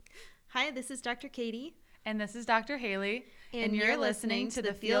Hi, this is Dr. Katie. And this is Dr. Haley. And you're listening to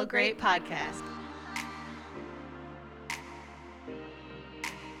the Feel Great Podcast.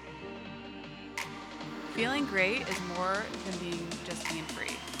 Feeling great is more than just being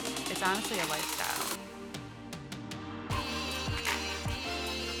free. It's honestly a lifestyle.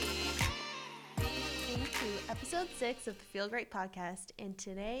 Welcome to episode 6 of the Feel Great Podcast. And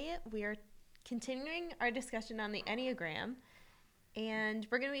today we are continuing our discussion on the Enneagram. And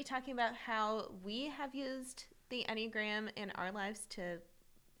we're going to be talking about how we have used the Enneagram in our lives to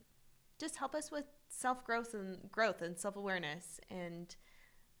just help us with self-growth and self-awareness and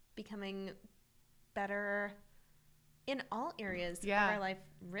becoming better in all areas of our life,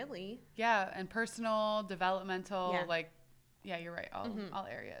 really. Yeah, and personal, developmental, you're right, all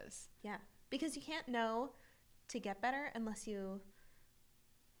areas. Yeah, because you can't know to get better unless you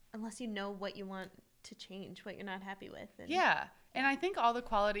know what you want to change, what you're not happy with. And I think all the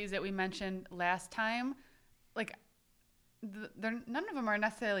qualities that we mentioned last time, none of them are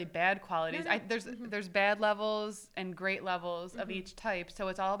necessarily bad qualities. No. There's bad levels and great levels of each type. So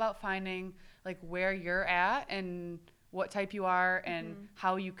it's all about finding where you're at and what type you are and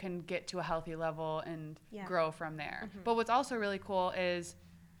how you can get to a healthy level and grow from there. But what's also really cool is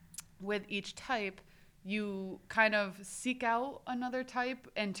with each type, you kind of seek out another type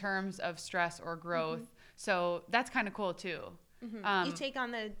in terms of stress or growth. So that's kind of cool too. You take on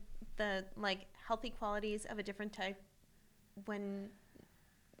the healthy qualities of a different type when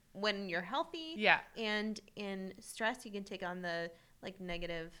you're healthy. Yeah. And in stress, you can take on the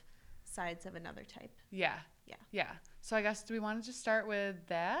negative sides of another type. Yeah. So I guess, do we want to just start with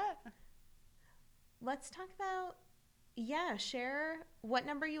that? Let's talk about, share what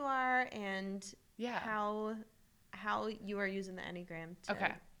number you are and how you are using the Enneagram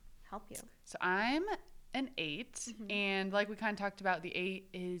to help you. So I'm an 8, and like we kind of talked about, the 8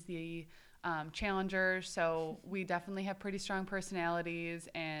 is the challenger, so we definitely have pretty strong personalities,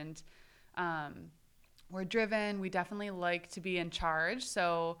 and we're driven. We definitely like to be in charge,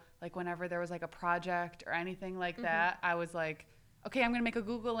 so whenever there was a project or anything like that, I was like, okay, I'm going to make a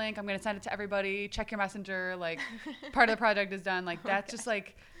Google link, I'm going to send it to everybody, check your messenger, part of the project is done. That's just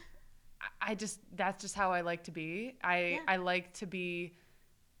that's just how I like to be. I like to be,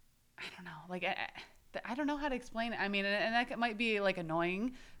 I don't know, I don't know how to explain it. I mean, and that might be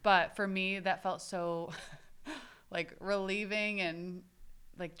annoying, but for me, that felt so relieving and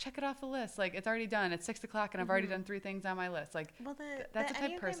check it off the list. It's already done. It's 6:00 and I've already done 3 things on my list. That's the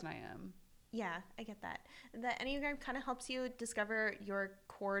type of person I am. Yeah, I get that. The Enneagram kind of helps you discover your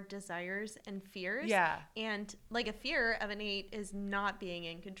core desires and fears. Yeah. And a fear of an 8 is not being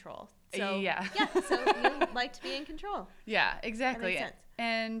in control. So, so you like to be in control. Yeah, exactly. That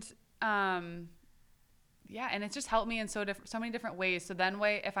makes sense. And and it's just helped me in so many different ways. So then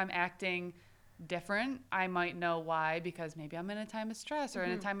if I'm acting different, I might know why, because maybe I'm in a time of stress or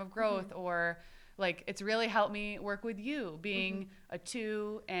in a time of growth, or it's really helped me work with you being a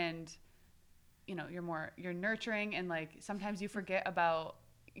 2, and you're nurturing, and sometimes you forget about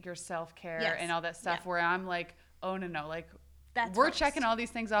your self-care and all that stuff, where I'm oh no, that's we're first. checking all these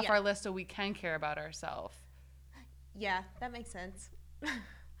things off our list so we can care about ourselves. Yeah, that makes sense.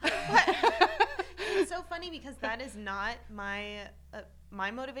 It's so funny because that is not my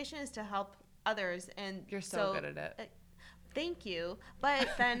motivation is to help others, and you're so good at it. Thank you. But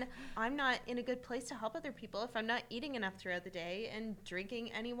then I'm not in a good place to help other people if I'm not eating enough throughout the day and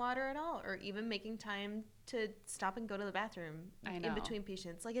drinking any water at all, or even making time to stop and go to the bathroom in between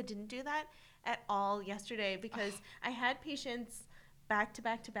patients. I didn't do that at all yesterday because I had patients back to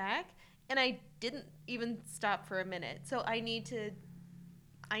back to back, and I didn't even stop for a minute. So I need to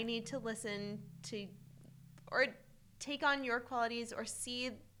listen to or take on your qualities, or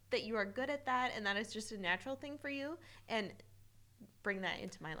see that you are good at that and that is just a natural thing for you, and bring that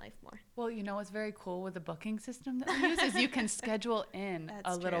into my life more. Well, what's very cool with the booking system that we use is you can schedule in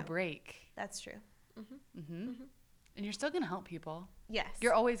little break. That's true. And you're still going to help people. Yes.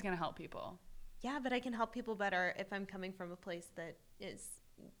 You're always going to help people. Yeah, but I can help people better if I'm coming from a place that is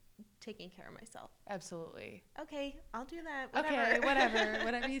taking care of myself. Absolutely. Okay, I'll do that.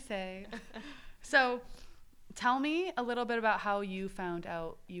 Whatever you say. So tell me a little bit about how you found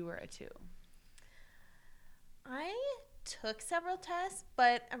out you were a 2. I took several tests,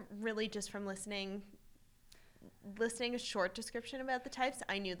 but really just from listening a short description about the types,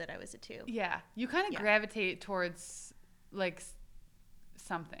 I knew that I was a 2. Yeah, you kind of gravitate towards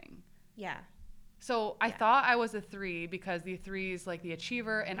something. Yeah. So I thought I was a 3 because the 3 is the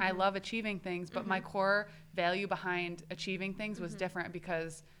achiever, and I love achieving things, but my core value behind achieving things was different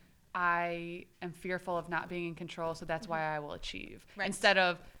because I am fearful of not being in control, so that's why I will achieve. Right. Instead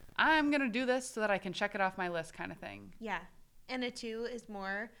of I'm going to do this so that I can check it off my list kind of thing. Yeah. And a 2 is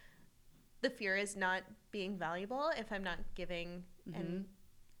more, the fear is not being valuable if I'm not giving and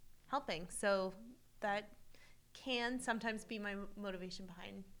helping. So that can sometimes be my motivation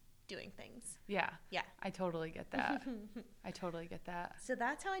behind doing things. Yeah. Yeah. I totally get that. I totally get that. So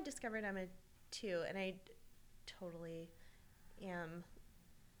that's how I discovered I'm a 2, and I totally am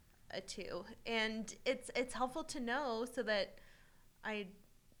a 2. And it's helpful to know so that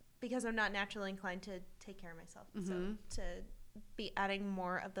because I'm not naturally inclined to take care of myself. So to be adding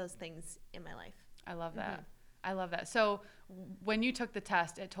more of those things in my life. I love that. I love that. So when you took the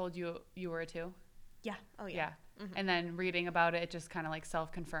test, it told you were a 2? Yeah. Oh, yeah. Yeah. And then reading about it, it just kind of like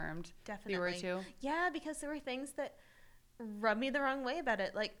self-confirmed. Definitely. You were a 2? Yeah, because there were things that rubbed me the wrong way about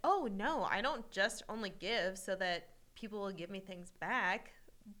it. Like, oh, no, I don't just only give so that people will give me things back.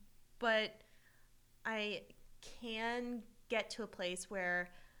 But I can get to a place where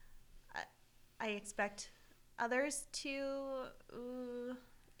I expect others to,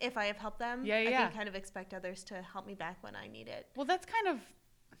 if I have helped them, I can kind of expect others to help me back when I need it. Well, that's kind of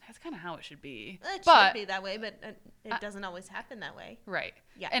how it should be. It should be that way, but it doesn't always happen that way. Right.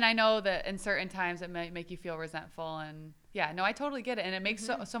 Yeah. And I know that in certain times it might make you feel resentful. And yeah, no, I totally get it. And it makes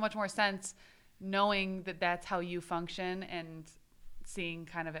so much more sense knowing that that's how you function and seeing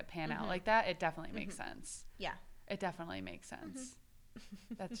kind of it pan out like that. It definitely makes sense. Yeah. It definitely makes sense.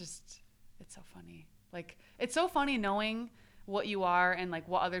 That's just, it's so funny. Like, it's so funny knowing what you are and like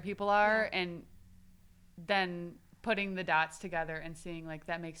what other people are and then putting the dots together and seeing like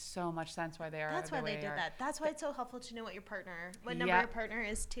that makes so much sense why they are. That's why they did that. That's why it's so helpful to know what number your partner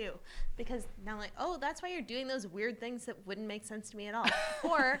is too, because now like, oh, that's why you're doing those weird things that wouldn't make sense to me at all.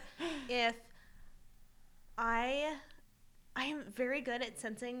 Or if I am very good at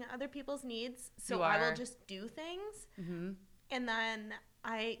sensing other people's needs, so I will just do things, and then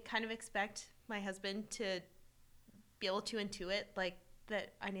I kind of expect my husband to be able to intuit like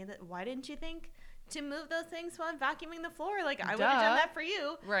that. I need that. Why didn't you think to move those things while I'm vacuuming the floor? Like, I would have done that for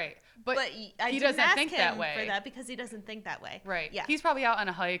you. Right. But I he didn't doesn't ask think him that way. for that because he doesn't think that way. Right. Yeah. He's probably out on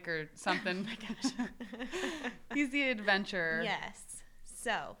a hike or something. Oh my gosh. He's the adventurer. Yes.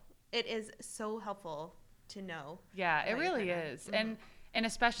 So it is so helpful to know. Yeah, it really is. And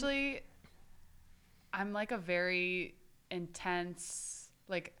especially, I'm like a very intense,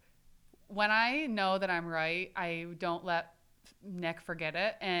 like, when I know that I'm right, I don't let Nick forget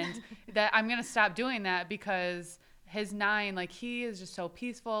it, and that I'm gonna stop doing that because his 9, like, he is just so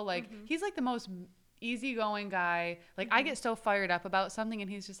peaceful. Like, he's like the most easygoing guy. Like, I get so fired up about something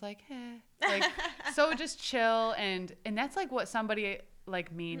and he's just like, like, so just chill. And that's like what somebody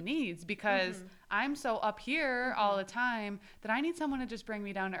like me needs, because I'm so up here all the time that I need someone to just bring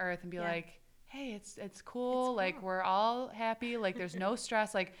me down to earth and be like, hey, it's cool. Like, we're all happy. Like, there's no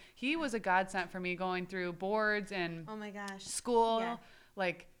stress. Like, he was a godsend for me going through boards and oh my gosh, school. Yeah.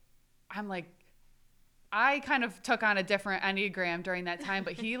 Like, I'm like, I kind of took on a different Enneagram during that time,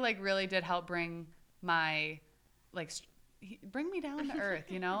 but he like really did help bring my, like, bring me down to earth,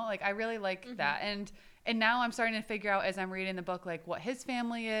 you know? Like, I really like that. And now I'm starting to figure out as I'm reading the book, like, what his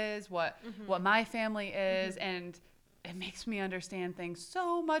family is, what my family is, and it makes me understand things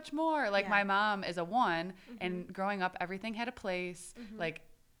so much more. Like, my mom is a 1, and growing up, everything had a place. Like,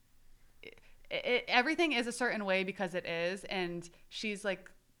 everything is a certain way because it is, and she's like,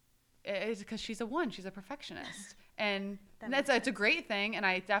 it's because she's a 1. She's a perfectionist, and it's a great thing. And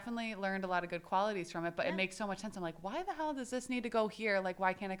I definitely learned a lot of good qualities from it. But it makes so much sense. I'm like, why the hell does this need to go here? Like,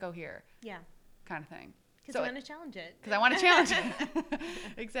 why can't it go here? Yeah, kind of thing. Because I want to challenge it. Because I want to challenge it.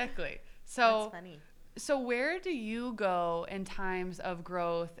 Exactly. So that's funny. So where do you go in times of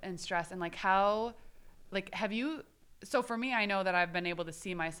growth and stress, and like how, like, have you? So for me, I know that I've been able to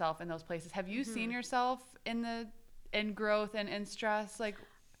see myself in those places. Have you seen yourself in growth and in stress? Like,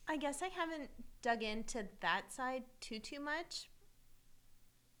 I guess I haven't dug into that side too much.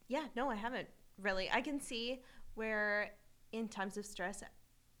 Yeah, no, I haven't really. I can see where in times of stress,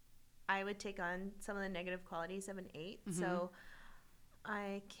 I would take on some of the negative qualities of an 8. So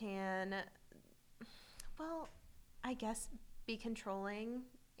I can, well, I guess be controlling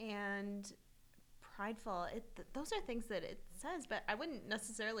and prideful. Those are things that it says, but I wouldn't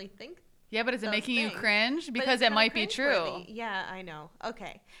necessarily think. Yeah, but is it making you cringe? Because it might be true. Yeah, I know.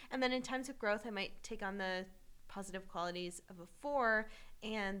 Okay. And then in times of growth, I might take on the positive qualities of a 4,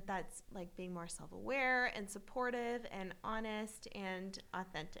 and that's like being more self-aware and supportive and honest and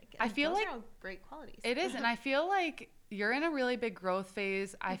authentic. And I feel those like are all great qualities. It is, and I feel like you're in a really big growth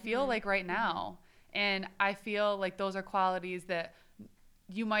phase. I feel like right now, and I feel like those are qualities that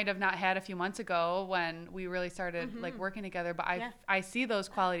you might have not had a few months ago when we really started like working together, but I see those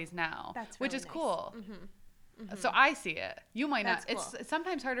qualities now, which is nice. Cool. So I see it. You might not. Cool. It's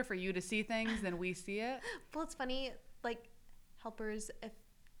sometimes harder for you to see things than we see it. Well, it's funny, like helpers, if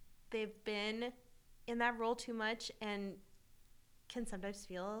they've been in that role too much and can sometimes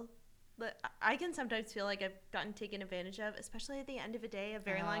feel, I can sometimes feel like I've gotten taken advantage of, especially at the end of a day, a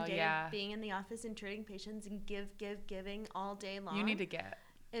very long day of being in the office and treating patients and giving all day long. You need to get.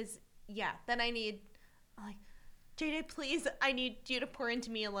 Then I need, like, JJ, please, I need you to pour into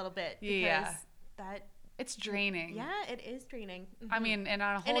me a little bit. Because that. It's draining. Yeah, it is draining. I mean, and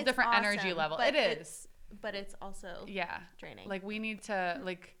on a whole different energy level. It is. But it's also draining. Like, we need to,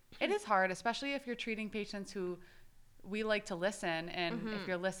 like, it is hard, especially if you're treating patients who we like to listen. And if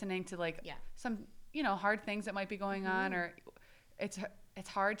you're listening to, like, some, hard things that might be going on, or it's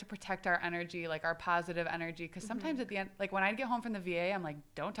hard to protect our energy, like our positive energy. Because sometimes at the end, like when I get home from the VA, I'm like,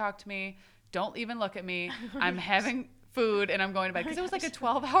 don't talk to me. Don't even look at me. I'm having food and I'm going to bed. Because it was like a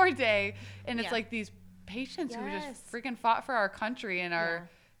 12-hour day. And it's like these patients who just freaking fought for our country and are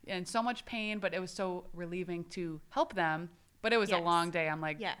in so much pain, but it was so relieving to help them. But it was a long day. I'm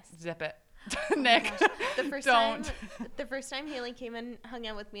like, zip it. Nick, the first time Haley came and hung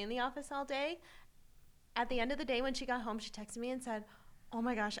out with me in the office all day, at the end of the day when she got home, she texted me and said, oh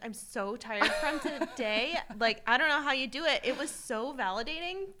my gosh, I'm so tired from today. Like, I don't know how you do it. It was so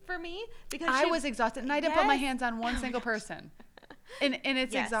validating for me because I was exhausted and I didn't put my hands on one single person. And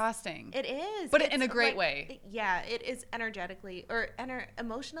it's exhausting. It is. But in a great way. Yeah, it is energetically or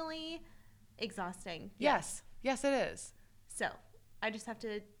emotionally exhausting. Yes, it is. So I just have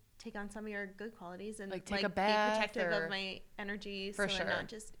to take on some of your good qualities and like take a bath, be protective of my energy so I'm not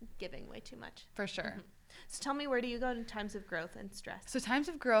just giving way too much. For sure. So tell me, where do you go in times of growth and stress? So times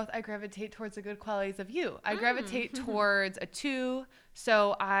of growth, I gravitate towards the good qualities of you. I gravitate towards a 2.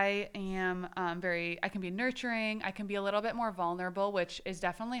 So I am I can be nurturing. I can be a little bit more vulnerable, which is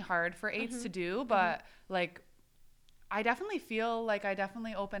definitely hard for 8s to do. But like, I definitely feel like I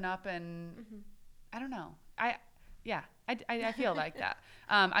definitely open up and I don't know. I feel like that.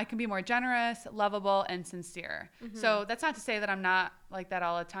 I can be more generous, lovable, and sincere. So that's not to say that I'm not like that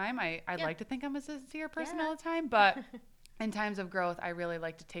all the time. I like to think I'm a sincere person all the time, but in times of growth, I really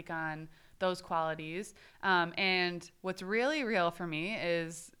like to take on those qualities. And what's really real for me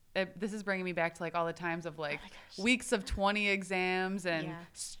is this is bringing me back to like all the times of like weeks of 20 exams and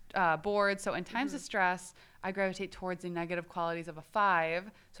boards. So in times of stress, I gravitate towards the negative qualities of a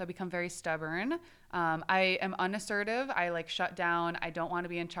 5. So I become very stubborn. I am unassertive. I like shut down. I don't want to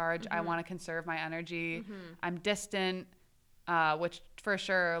be in charge. I want to conserve my energy. I'm distant, which for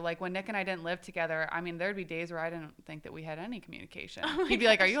sure, like when Nick and I didn't live together, I mean, there'd be days where I didn't think that we had any communication. He'd be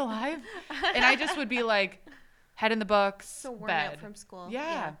like, are you alive? And I just would be like, head in the books, so worn bed. out from school.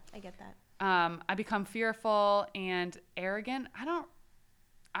 Yeah, I get that. I become fearful and arrogant. I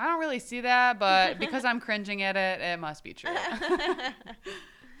don't really see that, but because I'm cringing at it, it must be true.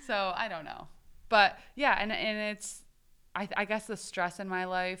 So I don't know. But yeah, and it's, I guess the stress in my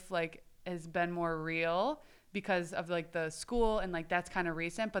life like has been more real because of like the school and like that's kind of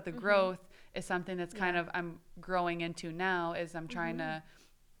recent, but the growth is something that's kind of I'm growing into now as I'm trying to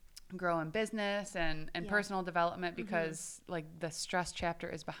grow in business and personal development because like the stress chapter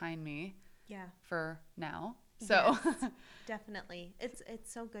is behind me for now. So definitely. It's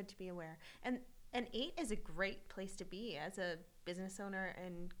so good to be aware. And 8 is a great place to be as a business owner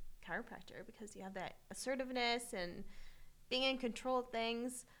and chiropractor because you have that assertiveness and being in control of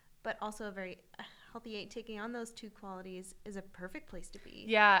things, but also a very healthy 8 taking on those 2 qualities is a perfect place to be.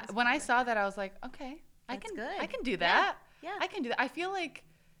 Yeah. When I saw that, I was like, okay, I can do that. Yeah. I can do that. I feel like,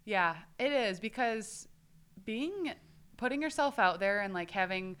 yeah, it is because putting yourself out there and like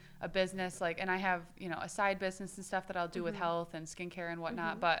having a business, like, and I have, a side business and stuff that I'll do with health and skincare and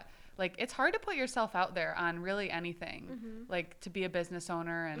whatnot, but like, it's hard to put yourself out there on really anything, like to be a business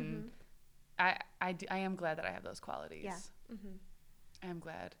owner. And I am glad that I have those qualities. Yeah. I am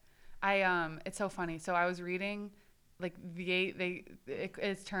glad. It's so funny. So I was reading like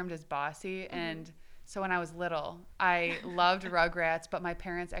it's termed as bossy. And so when I was little, I loved Rugrats, but my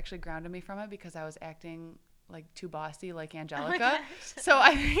parents actually grounded me from it because I was acting like too bossy like Angelica. So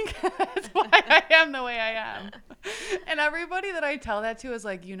I think that's why I am the way I am. And everybody that I tell that to is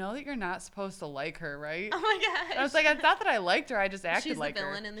like, you know that you're not supposed to like her, right? Oh my gosh. And I was like, it's not that I liked her, I just acted like her. She's the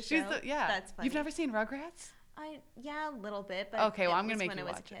villain in the show? That's funny. You've never seen Rugrats? A little bit, but okay, well I'm gonna make you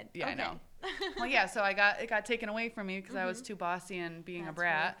watch it. Yeah, okay. I know. Well, yeah, so it got taken away from me because I was too bossy and being a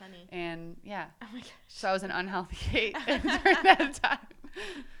brat. Really funny. And yeah. Oh my gosh. So I was an unhealthy 8 during that time.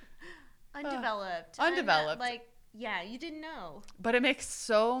 Undeveloped. Undeveloped. Like Yeah, you didn't know. But it makes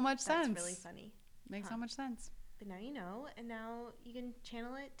so much sense. That's really funny. Makes so much sense. But now you know, and now you can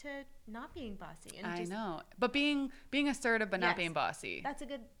channel it to not being bossy. And I know. But being assertive but not being bossy. That's a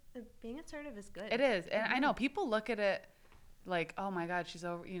good, being assertive is good. It is. And I know people look at it like, oh my God, she's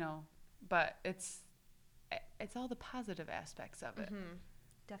over, but it's all the positive aspects of it.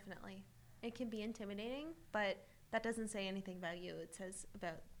 Definitely. It can be intimidating, but that doesn't say anything about you. It says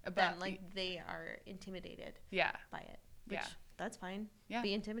about them, like they are intimidated by it. Which, that's fine. Yeah.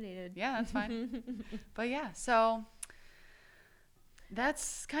 Be intimidated. Yeah, that's fine. But yeah, so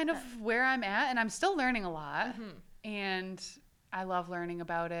that's kind of where I'm at, and I'm still learning a lot. And I love learning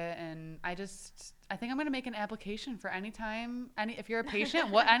about it, and I think I'm going to make an application for if you're a patient,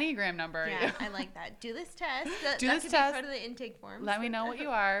 what Enneagram number are you? I like that. Do this test. That could be part of the intake forms. Let me know what you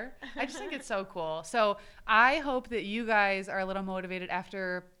are. I just think it's so cool. So I hope that you guys are a little motivated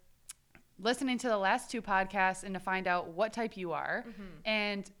after listening to the last 2 podcasts and to find out what type you are.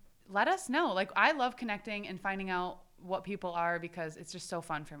 And let us know. Like, I love connecting and finding out what people are because it's just so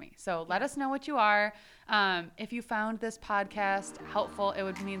fun for me. So let us know what you are. If you found this podcast helpful, it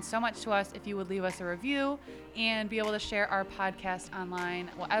would mean so much to us if you would leave us a review and be able to share our podcast online,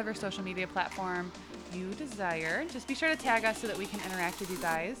 whatever social media platform you desire. Just be sure to tag us so that we can interact with you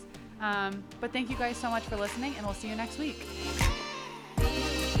guys. But thank you guys so much for listening, and we'll see you next week.